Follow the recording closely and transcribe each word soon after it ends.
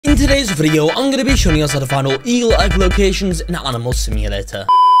today's video, I'm going to be showing you how to find all eagle egg locations in Animal Simulator.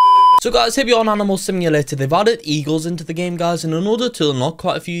 So guys, if you're on Animal Simulator, they've added eagles into the game, guys, and in order to unlock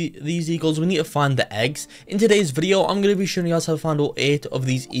quite a few of these eagles, we need to find the eggs. In today's video, I'm going to be showing you guys how to find all 8 of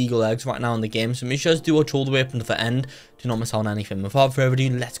these eagle eggs right now in the game, so make sure you guys do watch all the way up until the end. Do not miss out on anything. Without further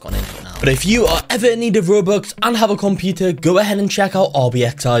ado, let's go on into it now. But if you are ever in need of Robux and have a computer, go ahead and check out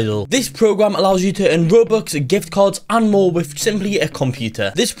xXYisus. This program allows you to earn Robux, gift cards, and more with simply a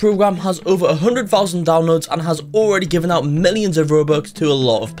computer. This program has over 100,000 downloads and has already given out millions of Robux to a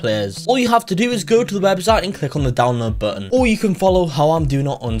lot of players. All you have to do is go to the website and click on the download button, or you can follow how I'm doing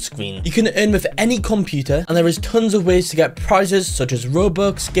it on screen. You can earn with any computer, and there is tons of ways to get prizes such as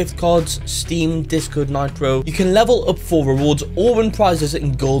Robux, gift cards, Steam, Discord Nitro. You can level up for rewards or win prizes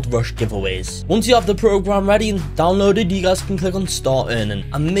in Gold Rush giveaways. Once you have the program ready and downloaded, you guys can click on Start Earning,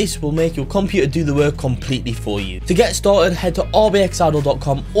 and this will make your computer do the work completely for you. To get started, head to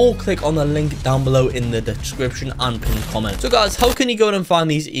rbxidol.com or click on the link down below in the description and pinned comment. So guys, how can you go and find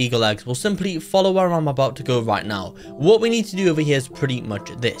these eagle eggs? Well, simply follow where I'm about to go right now. What we need to do over here is pretty much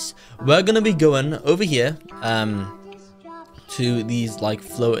this. We're going to be going over here to these like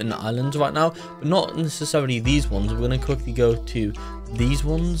floating islands right now, but not necessarily these ones. We're going to quickly go to these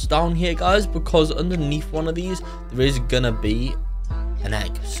ones down here, guys, because underneath one of these there is going to be an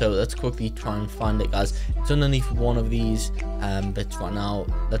egg. So let's quickly try and find it, guys. It's underneath one of these bits right now.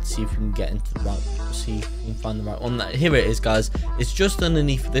 Let's see if we can get into the right, see if we can find the right one. Here it is, guys. It's just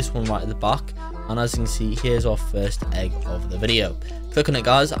underneath this one right at the back, and as you can see, here's our first egg of the video. Click on it,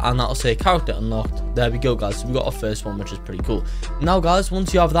 guys, and that'll say character unlocked. There we go, guys. So we got our first one, which is pretty cool. Now guys,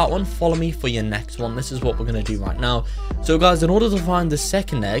 once you have that one, follow me for your next one. This is what we're going to do right now. So guys, in order to find the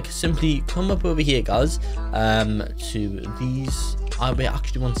second egg, simply come up over here, guys, to these. Wait,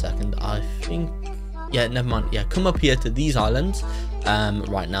 actually, one second. I think, yeah, never mind. Yeah, come up here to these islands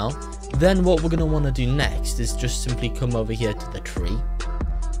right now. Then what we're going to want to do next is just simply come over here to the tree.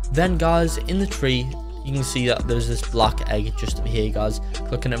 Then guys, in the tree, you can see that there's this black egg just over here, guys.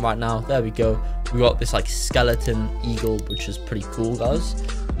 Click on it right now. There we go. We got this like skeleton eagle, which is pretty cool, guys.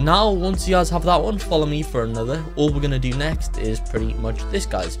 Now, once you guys have that one, follow me for another. All we're going to do next is pretty much this,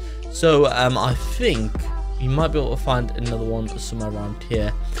 guys. So I think you might be able to find another one somewhere around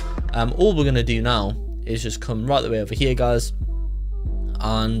here. All we're going to do now is just come right the way over here, guys.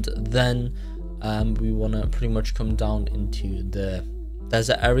 And then we want to pretty much come down into the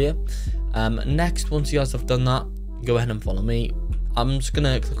desert area. Next, once you guys have done that, go ahead and follow me. I'm just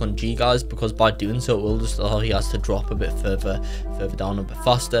gonna click on G, guys, because by doing so it will just allow you guys to drop a bit further down, a bit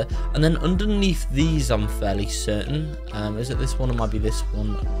faster. And then underneath these, I'm fairly certain, is it this one? It might be this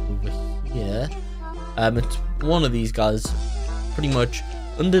one over here. It's one of these, guys, pretty much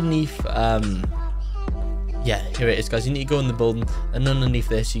underneath. Yeah, here it is, guys. You need to go in the building, and underneath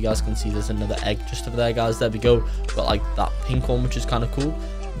this you guys can see there's another egg just over there, guys. There we go. Got like that pink one, which is kind of cool.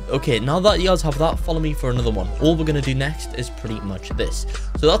 Okay, now that you guys have that, follow me for another one. All we're going to do next is pretty much this.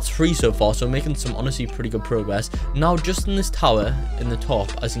 So that's 3 so far, so we're making some honestly pretty good progress. Now, just in this tower in the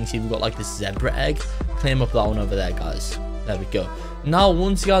top, as you can see, we've got like this zebra egg. Claim up that one over there, guys. There we go. Now,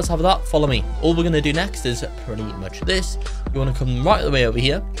 once you guys have that, follow me. All we're going to do next is pretty much this. You want to come right the way over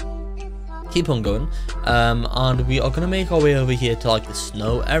here. Keep on going, and we are going to make our way over here to like the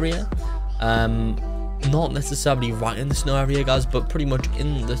snow area. Not necessarily right in the snow area, guys, but pretty much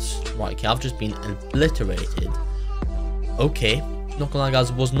in this. Right, okay, I've just been obliterated. Okay, not gonna lie,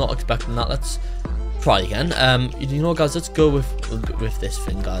 guys, was not expecting that. Let's try again. You know, guys, let's go with this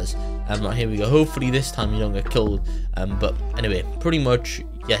thing, guys. Right, here we go. Hopefully this time you don't get killed. But anyway, pretty much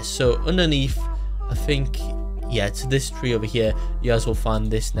yes. So underneath, I think, yeah, it's this tree over here. You guys will find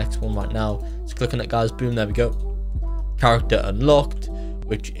this next one right now. Just click on it, guys. Boom, there we go. Character unlocked,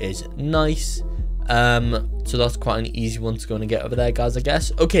 which is nice. So that's quite an easy one to go and get over there, guys, I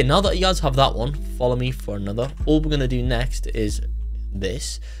guess. Okay, now that you guys have that one, follow me for another. All we're gonna do next is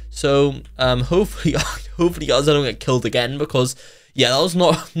this. So hopefully guys, I don't get killed again, because yeah, that was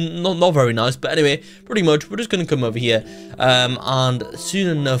not very nice. But anyway, pretty much we're just gonna come over here, and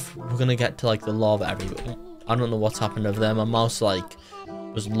soon enough we're gonna get to like the lava area. I don't know what's happened over there. My mouse like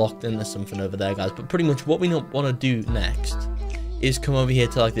was locked into something over there, guys. But pretty much what we want to do next is come over here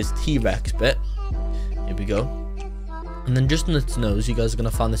to like this T-Rex bit. Here we go. And then just in its nose, you guys are going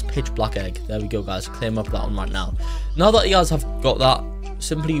to find this pitch black egg. There we go, guys. Claim up that one right now. Now that you guys have got that,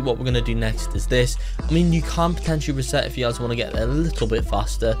 simply what we're going to do next is this. I mean, you can potentially reset if you guys want to get there a little bit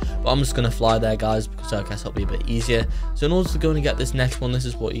faster, but I'm just going to fly there, guys, because I guess it'll be a bit easier. So in order to go and get this next one, this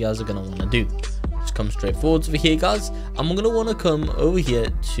is what you guys are going to want to do. Just come straight forwards over here, guys, and we're going to want to come over here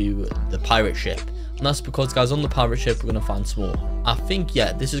to the pirate ship. And that's because, guys, on the pirate ship, we're going to find some more. I think,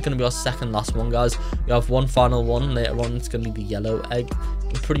 yeah, this is going to be our second last one, guys. We have one final one later on. It's going to be the yellow egg.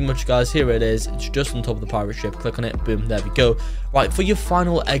 But pretty much, guys, here it is. It's just on top of the pirate ship. Click on it. Boom. There we go. Right, for your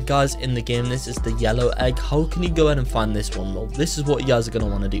final egg, guys, in the game, this is the yellow egg. How can you go ahead and find this one? Well, this is what you guys are going to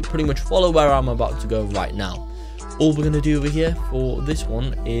want to do. Pretty much follow where I'm about to go right now. All we're going to do over here for this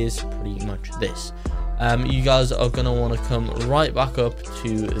one is pretty much this. You guys are going to want to come right back up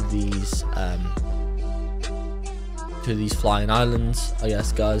to these flying islands, I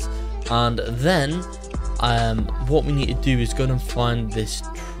guess, guys. And then what we need to do is go and find this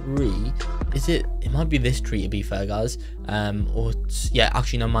tree. It might be this tree, to be fair, guys. Yeah,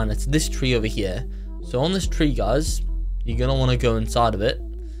 actually, no, man, it's this tree over here. So on this tree, guys, you're going to want to go inside of it.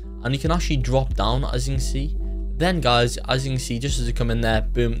 And you can actually drop down, as you can see. Then, guys, as you can see, just as you come in there,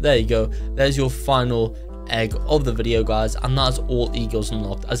 boom, there you go. There's your final egg of the video, guys, and that's all eagles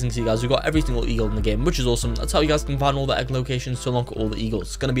unlocked. As you can see, guys, we've got every single eagle in the game, which is awesome. That's how you guys can find all the egg locations to unlock all the eagles.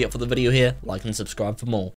 It's going to be it for the video here. Like and subscribe for more.